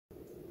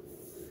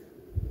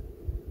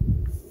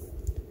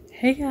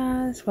Hey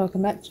guys,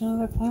 welcome back to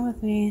another Play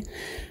With Me.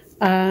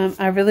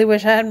 I really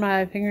wish I had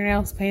my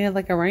fingernails painted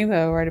like a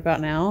rainbow right about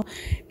now,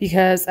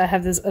 because I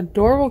have this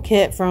adorable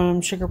kit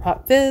from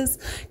Pop Fizz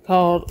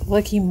called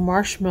Lucky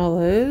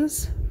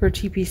Marshmallows for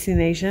TPC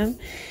Nation.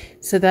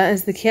 So that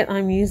is the kit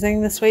I'm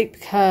using this week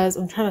because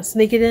I'm trying to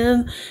sneak it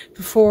in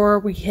before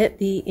we hit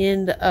the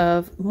end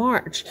of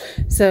March.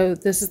 So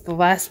this is the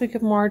last week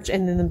of March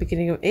and then the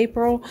beginning of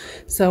April.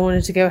 So I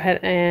wanted to go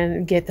ahead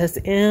and get this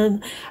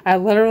in. I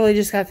literally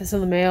just got this in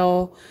the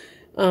mail.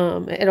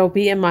 It'll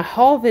be in my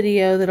haul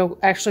video that'll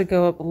actually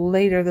go up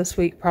later this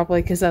week,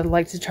 probably, because I'd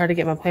like to try to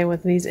get my Play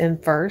With Me's in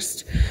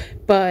first.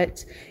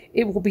 But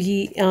it will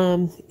be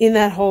in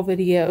that whole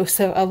video.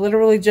 So I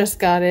literally just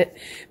got it,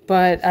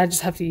 but I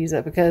just have to use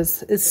it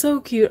because it's so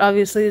cute.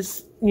 Obviously,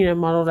 it's, you know,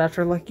 modeled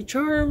after Lucky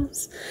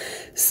Charms.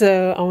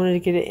 So I wanted to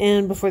get it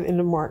in before the end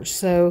of March.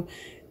 So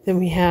then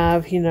we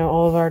have, you know,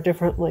 all of our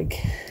different like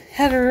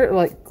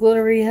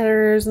glittery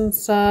headers and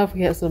stuff.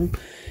 We have some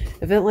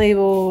event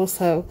labels,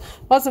 so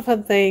lots of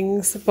fun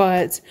things.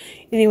 But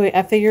anyway,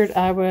 I figured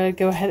I would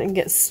go ahead and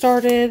get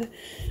started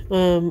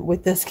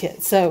with this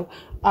kit. So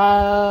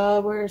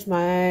where's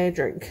my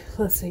drink?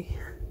 Let's see.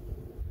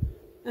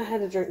 I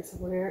had a drink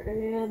somewhere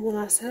and then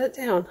I set it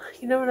down.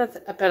 You know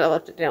what? I bet I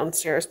left it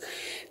downstairs.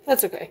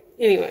 That's okay.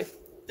 Anyway,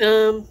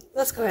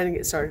 let's go ahead and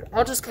get started.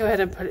 I'll just go ahead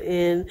and put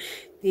in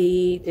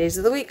the days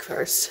of the week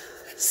first.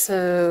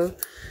 So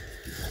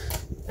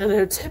I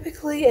know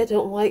typically I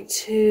don't like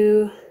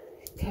to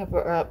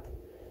cover up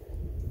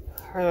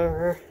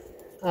her,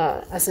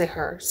 I say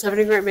her,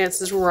 70 Great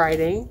Mance's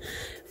writing,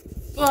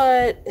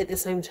 but at the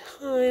same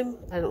time,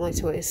 I don't like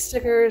to waste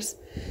stickers,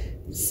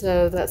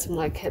 so that's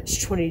my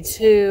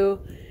catch-22,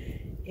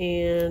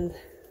 and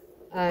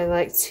I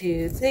like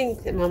to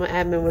think that Mama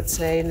Admin would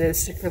say no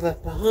sticker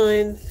left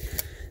behind,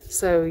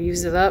 so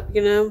use it up,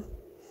 you know,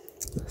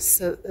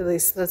 so at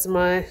least that's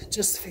my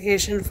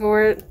justification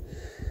for it.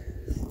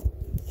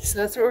 So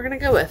that's what we're going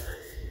to go with.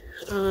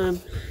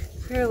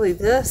 Clearly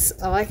this,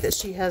 I like that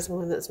she has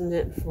one that's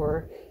meant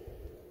for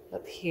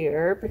up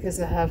here because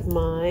I have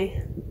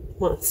my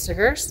month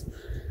stickers.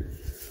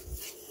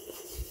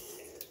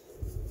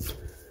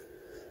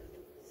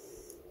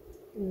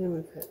 And then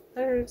we put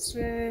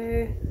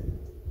Thursday.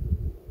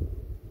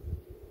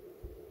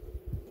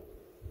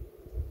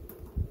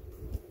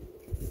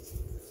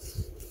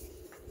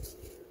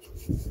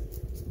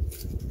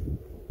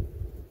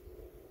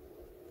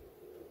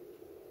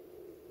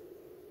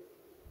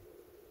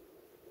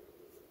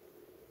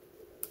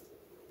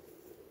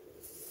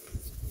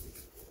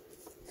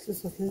 This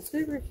is looking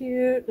super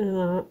cute, and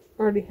I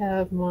already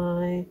have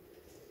my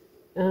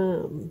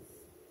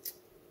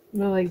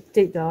my like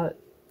date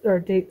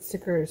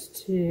stickers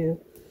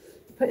to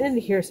put into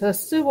here, so I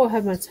still will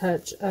have my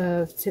touch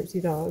of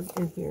Tipsy Dog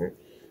in here.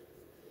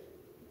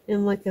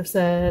 And like I've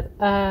said,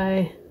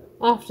 I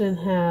often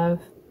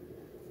have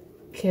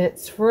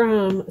kits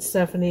from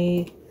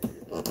Stephanie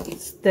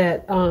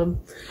that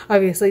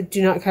obviously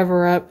do not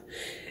cover up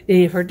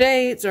any of her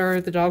dates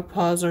or the dog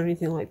paws or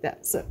anything like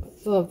that, so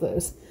I love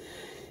those.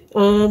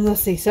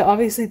 Let's see. So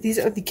obviously these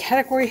are the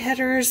category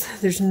headers.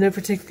 There's no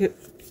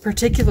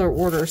particular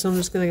order, so I'm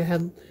just going to go ahead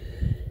and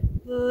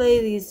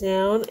lay these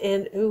down.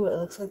 And ooh, it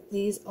looks like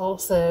these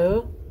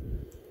also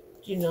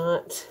do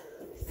not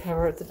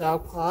cover the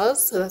dog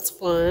paws, so that's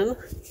fun.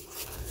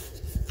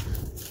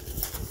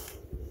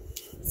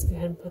 Let's go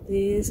ahead and put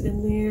these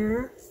in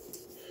there.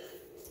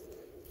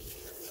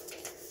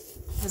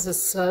 This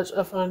is such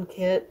a fun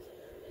kit.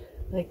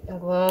 Like, I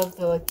love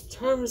the like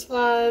Charms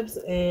vibes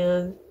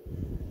and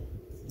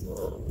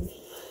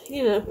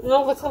you know, and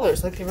all the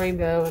colors, like the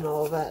rainbow and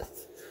all of that.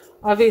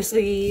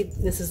 Obviously,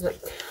 this is like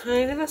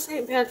kind of a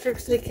St.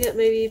 Patrick's Day kit,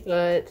 maybe,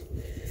 but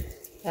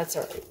that's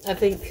alright. I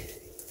think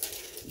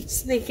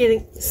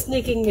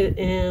sneaking it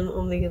in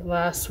on the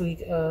last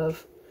week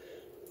of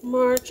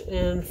March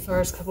and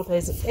first couple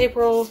days of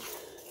April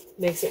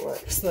makes it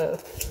work. So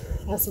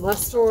that's my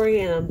story,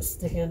 and I'm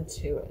sticking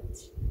to it.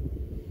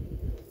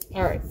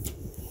 Alright.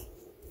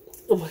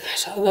 Oh my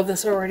gosh, I love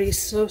this already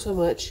so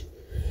much.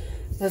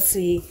 Let's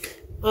see.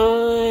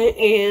 Let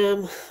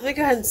me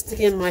go ahead and stick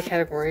in my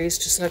categories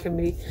just so I can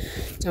be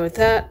done with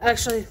that.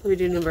 Actually, let me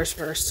do numbers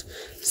first.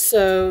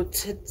 So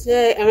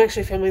today, I'm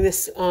actually filming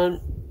this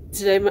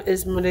today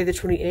is Monday the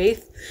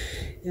 28th.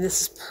 And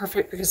this is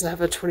perfect because I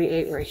have a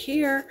 28 right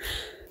here.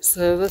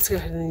 So let's go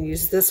ahead and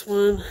use this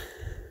one.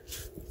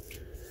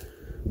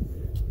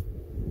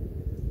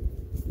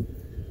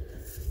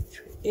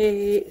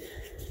 And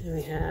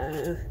we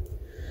have...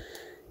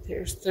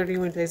 There's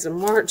 31 days of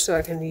March, so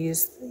I can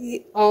use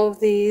all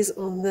of these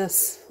on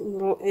this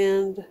little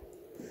end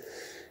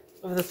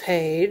of the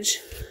page.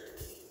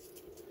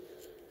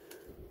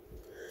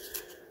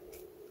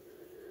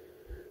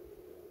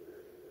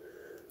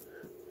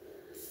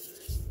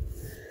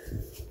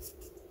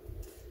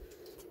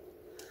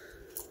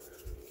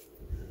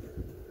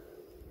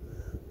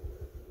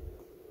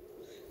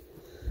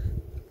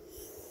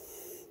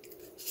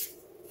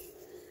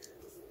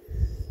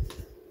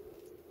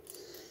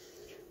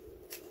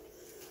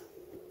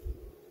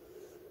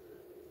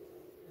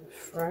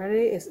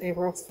 Friday is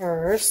April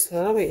 1st, so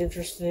that'll be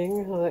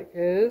interesting how that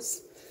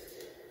goes.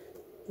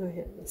 We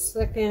have the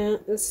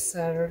 2nd is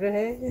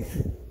Saturday.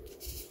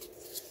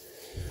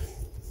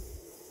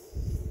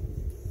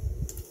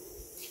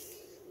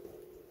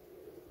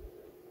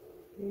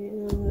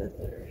 And the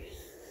 3rd.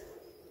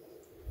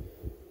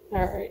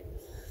 Alright.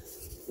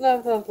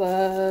 Love, love,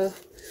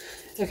 love.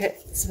 Okay,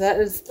 so that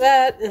is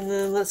that, and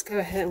then let's go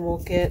ahead and we'll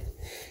get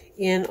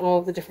in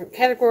all the different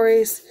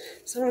categories.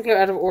 So I'm going to go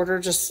out of order,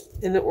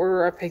 just in the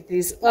order I picked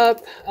these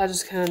up. I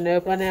just kind of know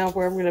by now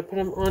where I'm going to put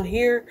them on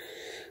here.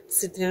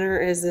 So dinner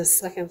is the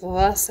second to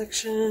last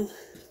section.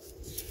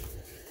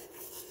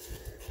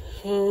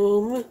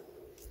 Home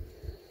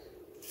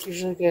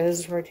usually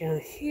goes right down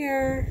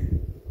here.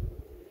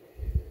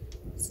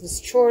 This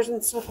is chores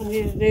and stuff I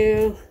need to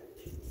do.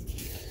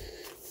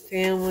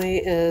 Family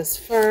is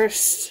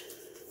first.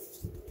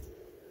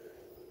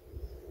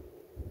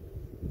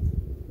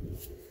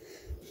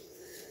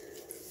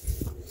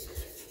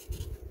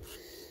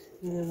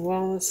 And then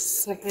wellness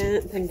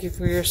second. Thank you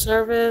for your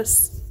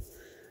service.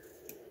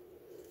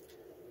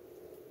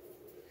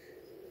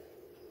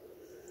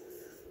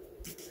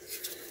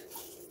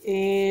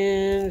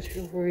 And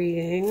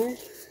reading.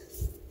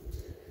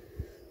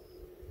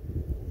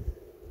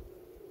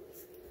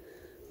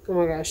 Oh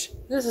my gosh,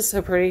 this is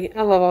so pretty.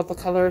 I love all the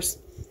colors.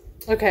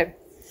 Okay,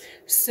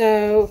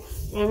 so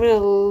I'm going to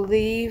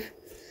leave.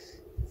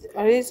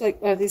 Are these like,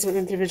 oh, these are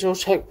individual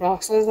check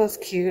boxes. That's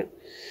cute.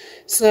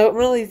 So I'm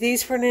going to leave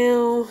these for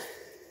now.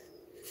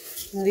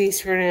 And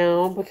these for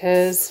now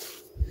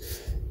because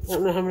I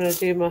don't know how I'm going to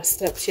do my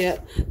steps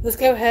yet. Let's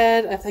go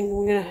ahead. I think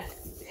I'm going to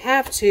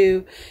have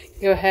to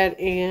go ahead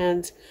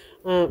and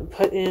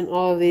put in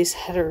all of these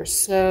headers.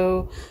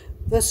 So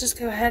let's just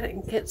go ahead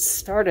and get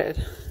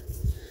started.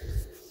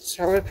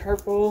 Start with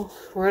purple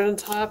right on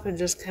top and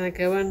just kind of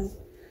go in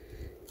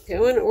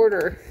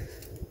order.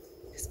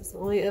 Because that's the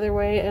only other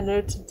way I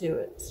know to do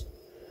it.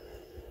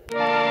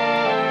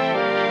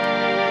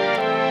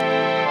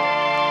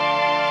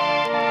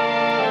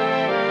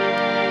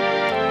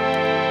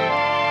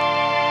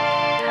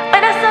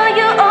 When I saw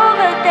you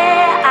over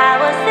there, I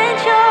wasn't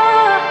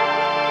sure.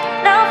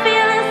 Now I'm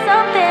feeling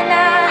something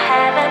I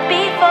haven't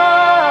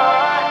before.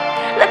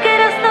 Look at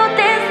us, no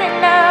dancing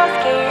now,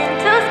 skin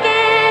to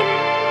skin.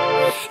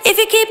 If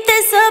you keep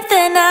this up,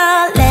 then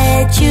I'll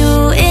let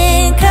you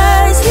in.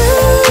 'Cause you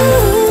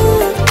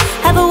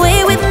have a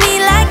way with me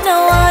like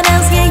no one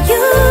else. Yeah,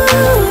 you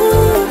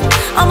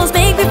almost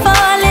make me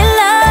fall in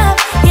love.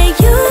 Yeah,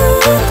 you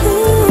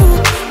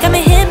got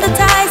me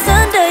hypnotized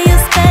under your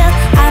spell.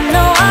 I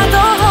know I'll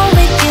go home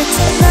with you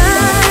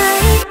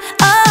tonight.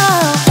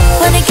 Oh,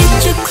 wanna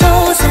get you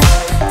closer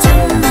to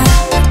my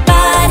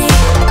body.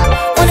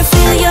 Wanna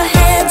feel your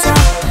hands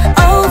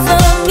all over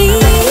me.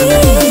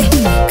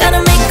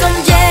 Gotta make them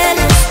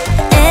jealous,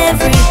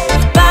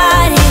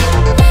 everybody.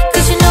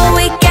 'Cause you know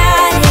we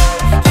got it,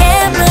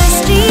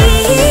 chemistry.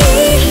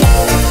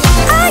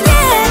 Oh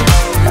yeah,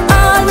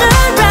 all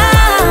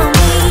around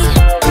me.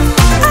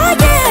 Oh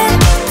yeah,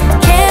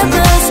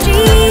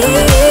 chemistry.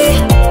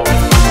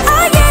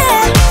 Oh yeah,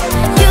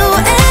 you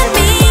and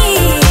me.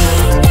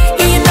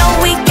 Yeah, you know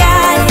we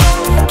got it,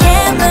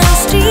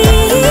 chemistry.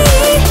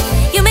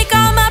 You make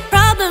all my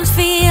problems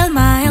feel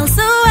miles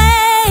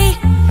away.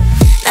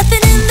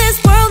 Nothing in this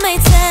world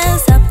made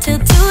sense up till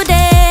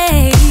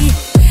today.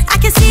 I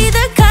can see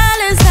the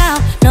colors now,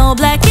 no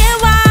black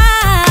and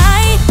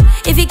white.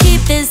 If you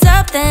keep this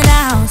up, then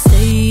I'll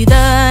stay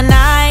the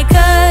night.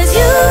 'Cause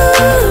you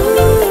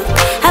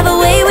have a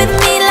way with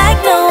me like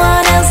no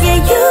one else. Yeah,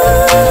 you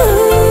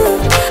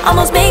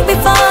almost make me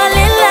fall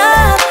in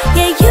love.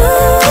 Yeah, you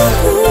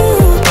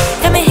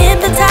got me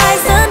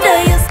hypnotized under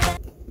your spell.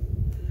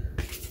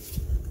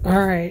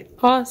 Alright,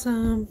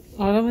 awesome.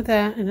 All done with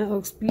that, and it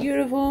looks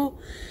beautiful.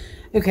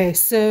 Okay,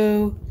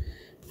 so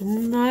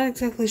I'm not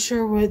exactly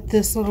sure what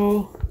this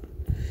little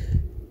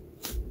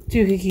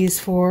doohickey is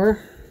for,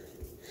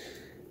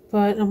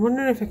 but I'm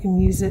wondering if I can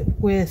use it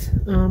with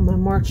my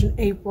March and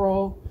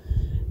April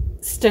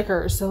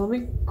stickers. So let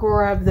me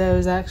grab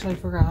those. I actually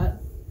forgot.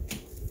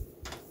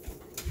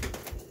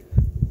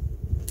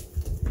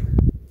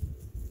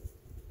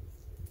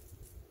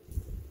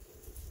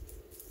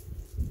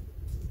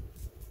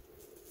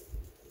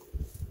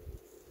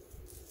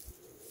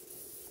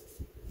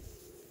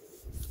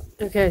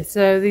 Okay,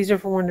 so these are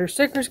for Wonder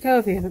Stickers Co.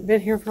 if you haven't been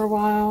here for a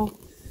while.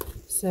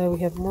 So we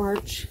have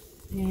March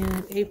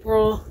and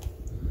April.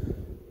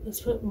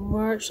 Let's put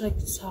March like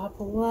the top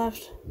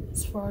left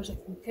as far as I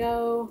can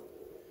go.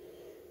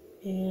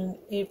 And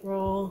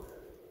April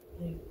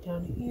like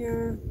down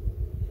here.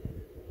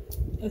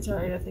 It's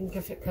alright, I think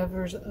if it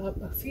covers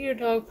up a few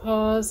dog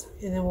paws,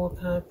 and then we'll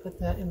kind of put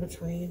that in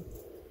between.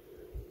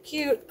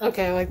 Cute.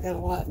 Okay, I like that a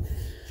lot.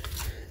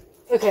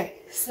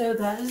 Okay, so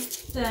that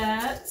is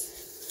that.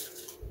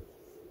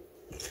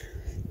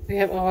 We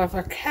have all of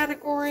our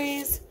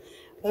categories.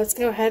 Let's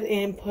go ahead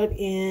and put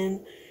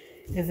in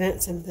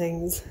events and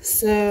things.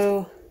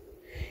 So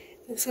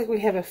looks like we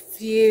have a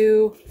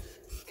few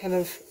kind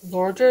of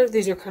larger.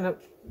 These are kind of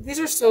These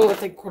are still, I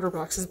think, quarter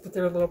boxes, but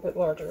they're a little bit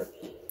larger.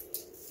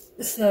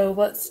 So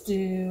let's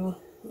do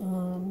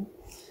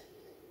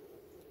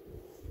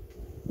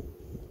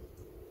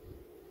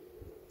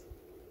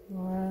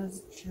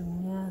Laura's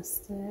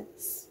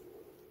Gymnastics.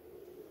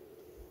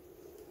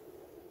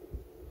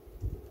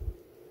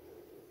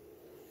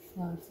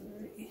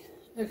 $5.30.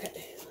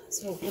 Okay,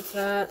 so we'll put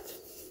that.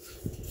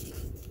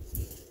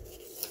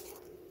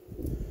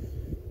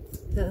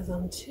 That is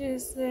on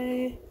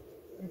Tuesday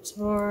or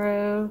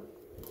tomorrow.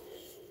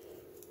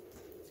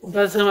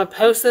 By the time I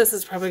post this,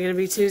 it's probably going to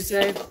be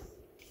Tuesday.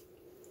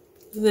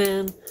 And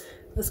then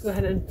let's go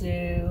ahead and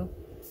do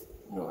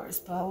Nora's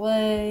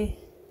Ballet.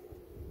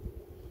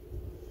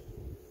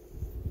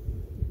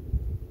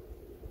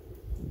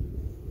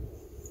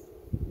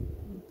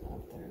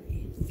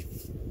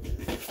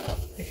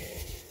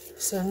 Okay,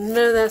 so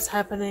no, that's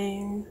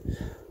happening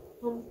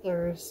on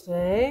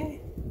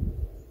Thursday.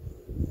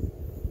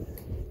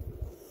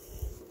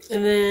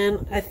 And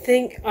then I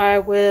think I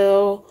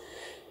will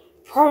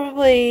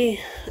probably,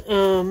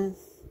 I'm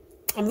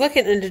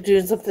looking into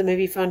doing something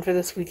maybe fun for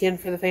this weekend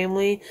for the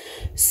family.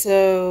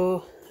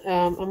 So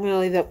I'm going to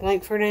leave that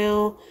blank for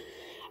now.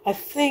 I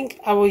think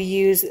I will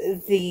use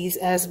these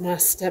as my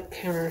step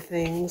counter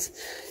things.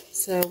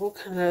 So we'll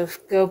kind of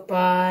go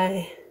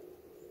by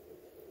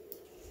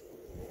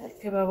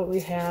what we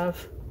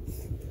have.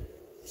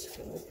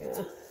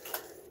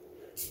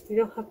 We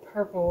don't have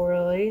purple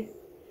really.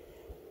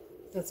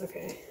 That's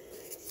okay.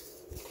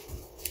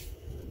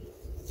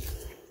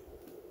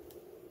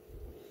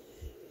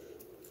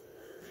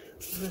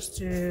 Just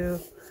do,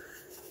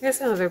 I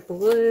guess, another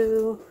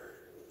blue.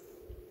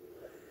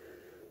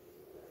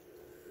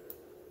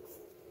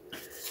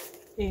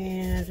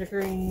 And a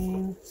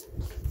green.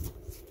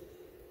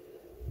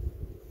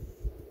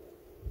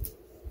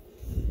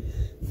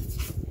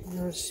 And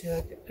I'll just do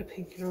like a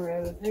pink and a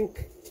red, I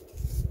think.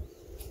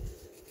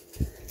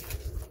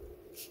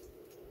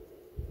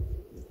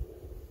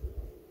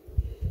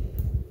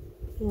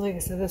 And like I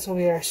said, this will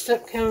be our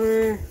step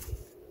counter.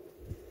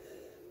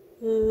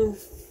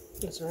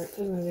 That's alright, it's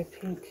going to be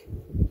pink.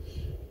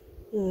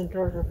 And a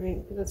darker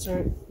pink, but that's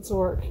alright, this will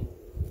work.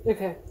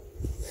 Okay.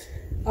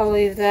 I'll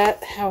leave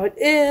that how it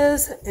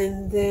is,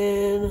 and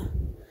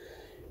then,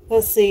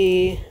 let's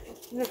see. I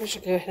wonder if I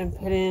should go ahead and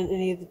put in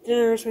any of the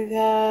dinners we've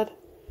had.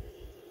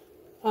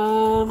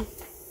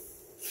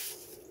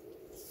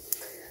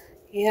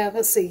 Yeah,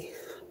 let's see.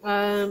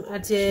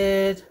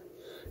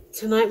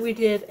 Tonight we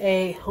did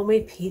a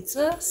homemade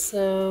pizza,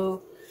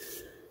 so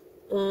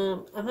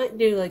I might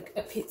do like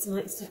a pizza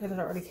night sticker that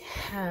I already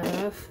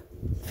have.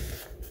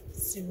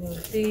 Let's do one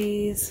of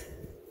these.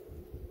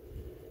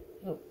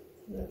 Oh,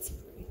 that's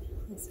pretty.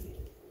 Let's see.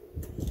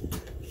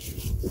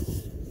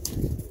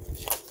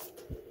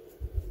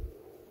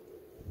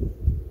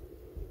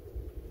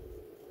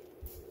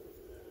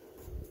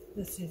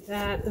 Let's do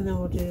that, and then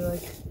we'll do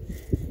like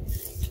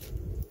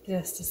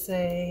this to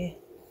say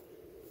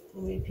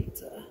homemade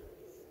pizza.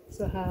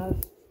 So I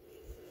have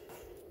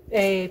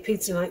a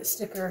pizza night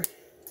sticker.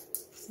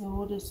 So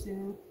we'll just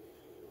do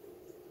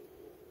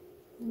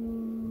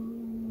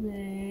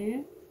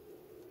homemade.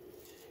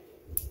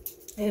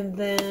 And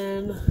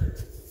then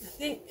I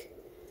think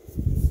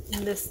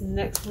in this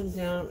next one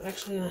down, I'm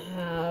actually going to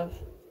have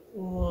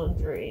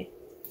laundry.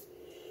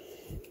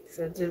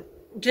 So I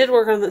did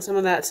work on some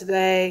of that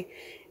today.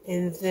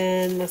 And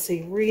then, let's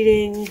see,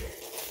 reading.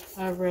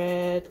 I've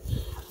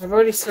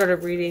already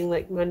started reading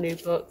like my new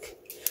book.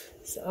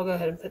 So I'll go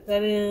ahead and put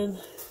that in.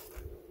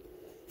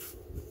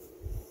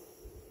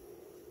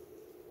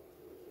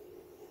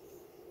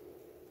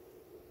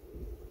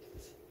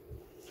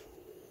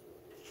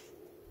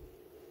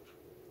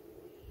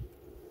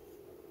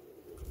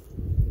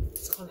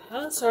 It's called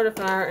How to Start a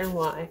Fire and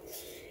Why.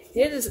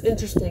 It is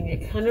interesting.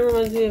 It kind of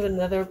reminds me of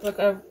another book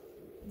I've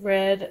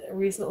read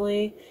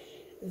recently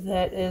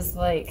that is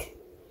like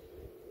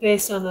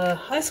based on a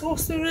high school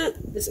student.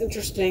 It's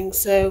interesting.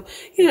 So,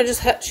 you know,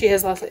 she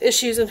has lots of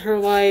issues in her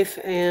life,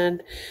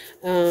 and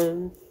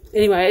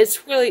anyway,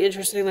 it's really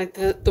interesting. Like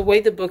the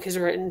way the book is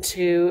written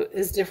too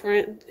is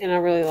different, and I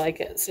really like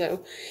it.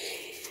 So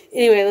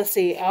anyway, let's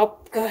see.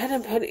 I'll go ahead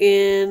and put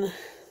in,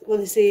 let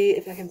me see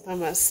if I can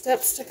find my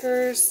step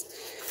stickers,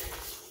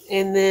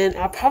 and then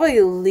I'll probably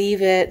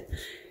leave it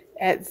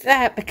at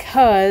that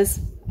because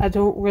I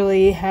don't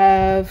really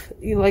have,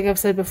 like I've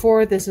said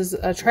before, this is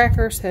a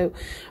tracker, so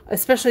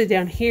especially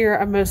down here,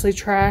 I mostly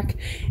track,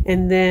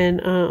 and then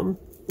and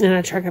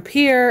I track up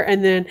here,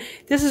 and then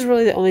this is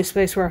really the only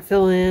space where I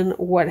fill in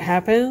what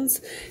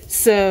happens.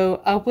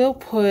 So I will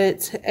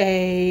put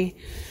I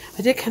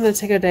did kind of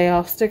take a day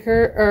off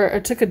sticker, or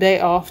I took a day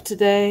off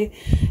today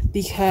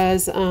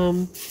because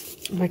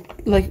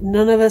like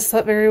none of us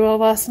slept very well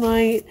last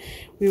night.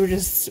 We were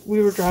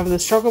driving the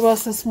struggle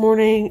bus this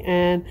morning,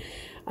 and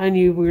I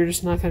knew we were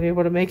just not going to be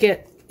able to make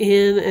it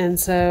in, and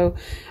so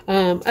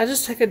I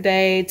just took a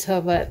day to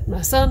let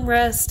my son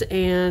rest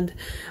and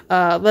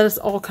let us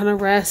all kind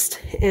of rest,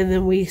 and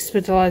then we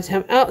spent a lot of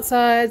time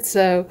outside.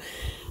 So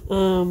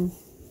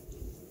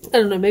I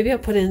don't know, maybe I'll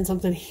put in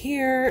something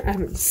here. I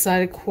haven't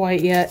decided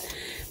quite yet,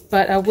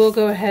 but I will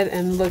go ahead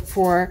and look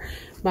for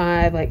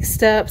my like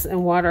steps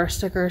and water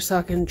stickers so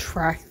I can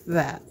track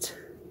that.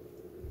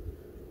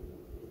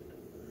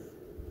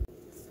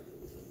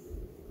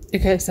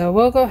 Okay, so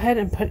we'll go ahead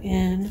and put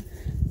in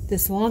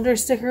this laundry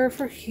sticker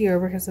for here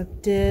because I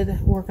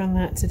did work on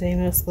that today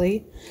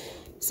mostly.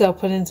 So I'll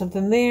put in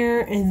something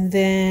there, and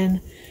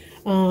then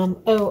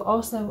oh,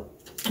 also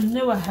I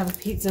know I have a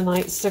pizza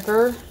night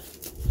sticker.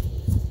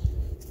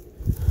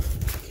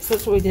 So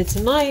that's what we did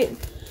tonight,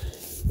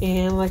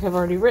 and like I've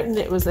already written,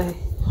 it was a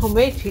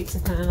homemade pizza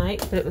kind of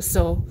night, but it was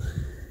still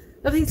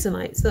a pizza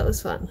night, so that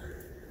was fun.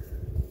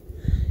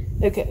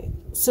 Okay,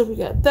 so we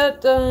got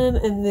that done,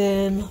 and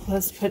then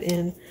let's put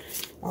in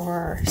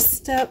our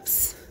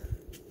steps.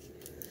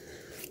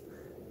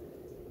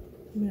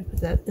 I'm going to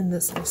put that in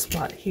this little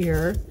spot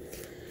here,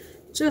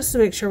 just to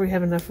make sure we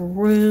have enough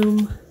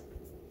room.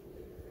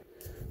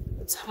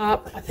 The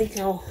top, I think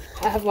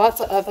I have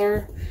lots of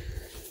other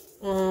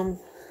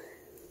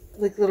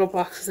like little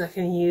boxes I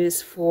can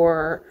use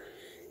for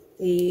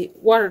the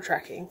water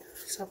tracking,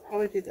 so I'll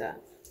probably do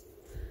that.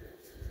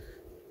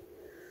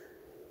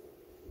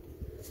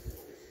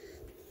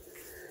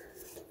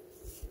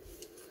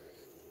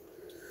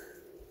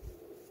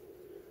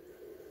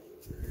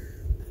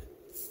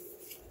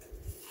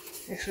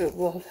 Actually, I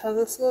love how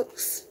this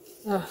looks.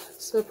 Oh,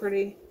 it's so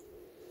pretty.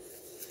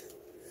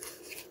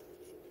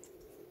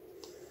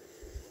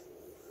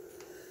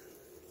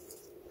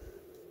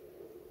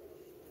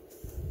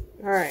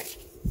 Alright,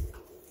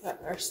 got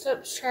our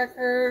steps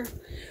tracker,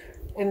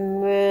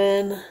 and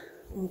then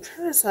I'm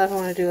trying to decide if I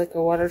want to do like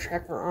a water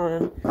tracker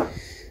on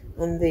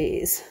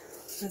these.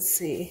 Let's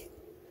see.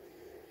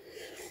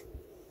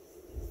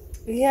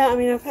 Yeah, I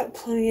mean, I've got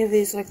plenty of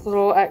these like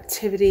little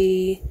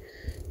activity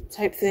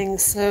type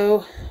things,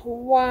 so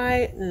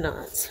why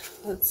not?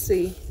 Let's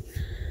see.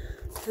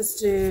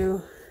 Let's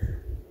do.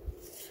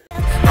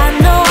 I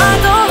know I'll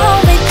go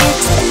home with you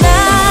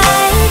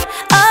tonight.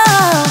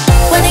 Oh,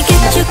 wanna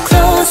get you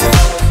closer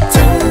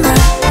to my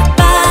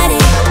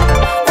body.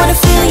 Wanna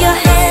feel your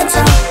hands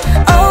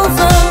all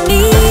over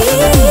me.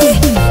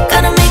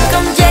 Gonna make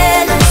them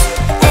jealous.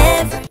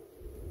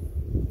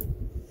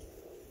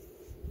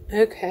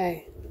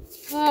 Okay.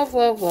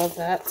 Love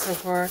that so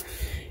far.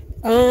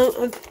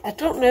 I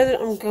don't know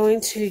that I'm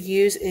going to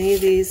use any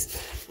of these. I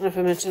don't know if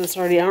I mentioned this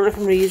already. I don't know if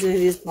I'm going to use any of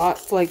these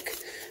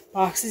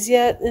boxes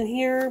yet in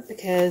here,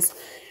 because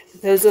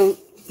those will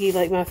be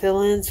like my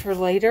fill-ins for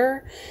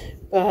later.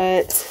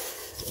 But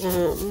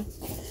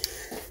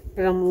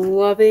I'm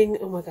loving.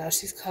 Oh my gosh,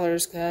 these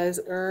colors, guys,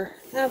 are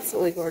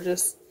absolutely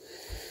gorgeous.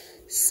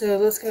 So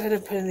let's go ahead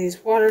and put in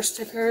these water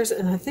stickers,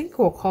 and I think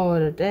we'll call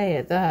it a day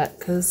at that,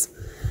 because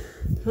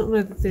I don't know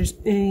if there's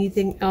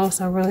anything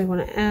else I really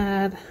want to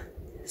add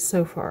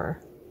so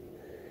far.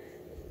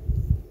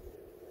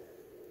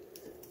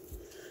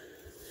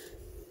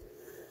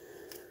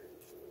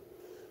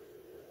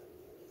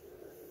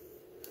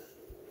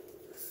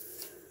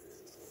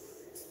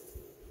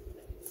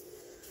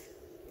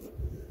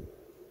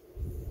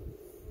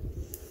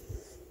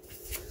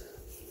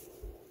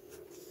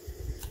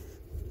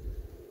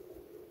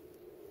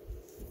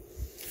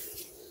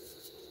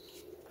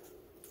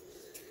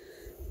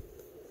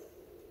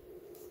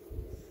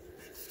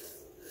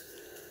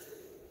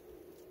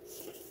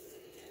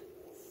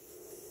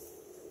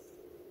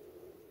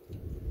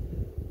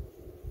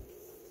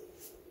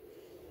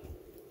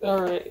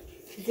 Alright,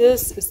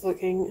 this is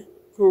looking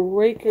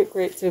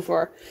great so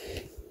far.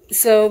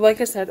 So,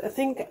 like I said, I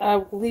think I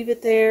will leave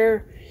it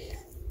there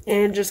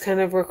and just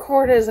kind of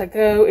record as I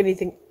go,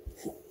 anything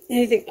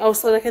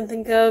else that I can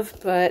think of,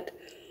 but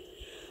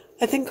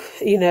I think,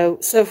 you know,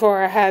 so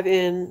far I have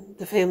in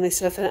the family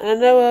stuff that I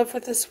know of for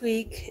this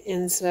week,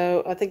 and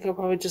so I think I'll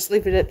probably just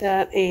leave it at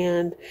that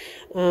and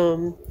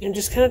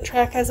just kind of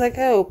track as I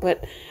go.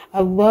 But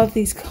I love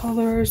these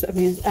colors. I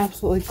mean, it's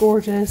absolutely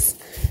gorgeous.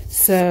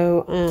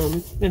 So,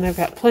 and I've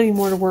got plenty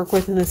more to work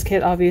with in this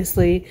kit,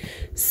 obviously.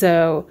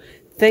 So,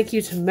 thank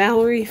you to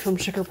Mallory from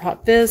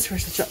Pop Fizz for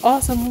such an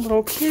awesome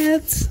little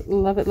kit.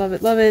 Love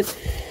it.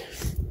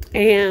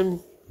 And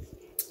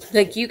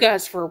thank you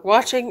guys for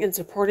watching and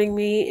supporting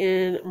me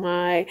in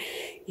my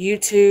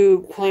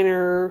YouTube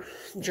planner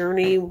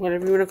journey,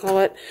 whatever you want to call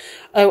it.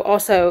 Oh,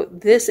 also,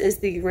 this is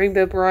the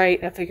Rainbow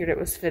Bright. I figured it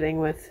was fitting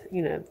with,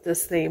 you know,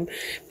 this theme.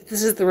 But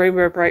this is the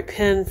Rainbow Bright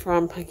pen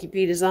from Punky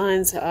B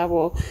Designs. I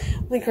will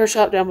link her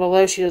shop down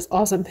below. She does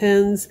awesome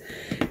pens,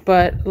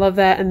 but love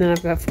that. And then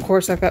I've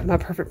got my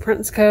Perfect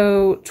Prints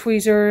Co.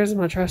 tweezers,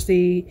 my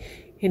trusty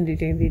handy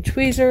dandy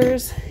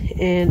tweezers,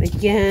 and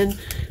again,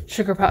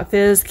 Pop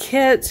Fizz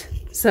kit.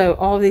 So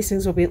all of these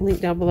things will be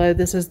linked down below.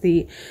 This is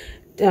the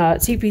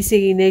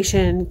TPC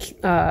Nation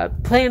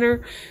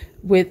planner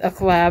with a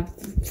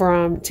collab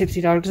from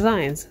Tipsy Dog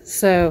Designs.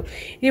 So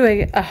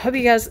anyway, I hope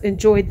you guys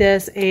enjoyed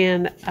this,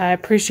 and I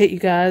appreciate you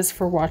guys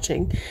for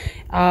watching.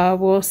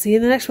 We'll see you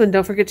in the next one.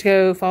 Don't forget to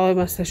go follow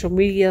my social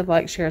media,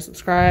 like, share,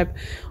 subscribe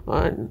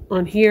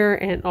on here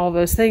and all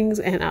those things,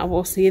 and I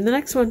will see you in the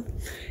next one.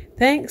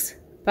 Thanks.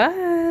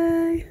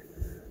 Bye.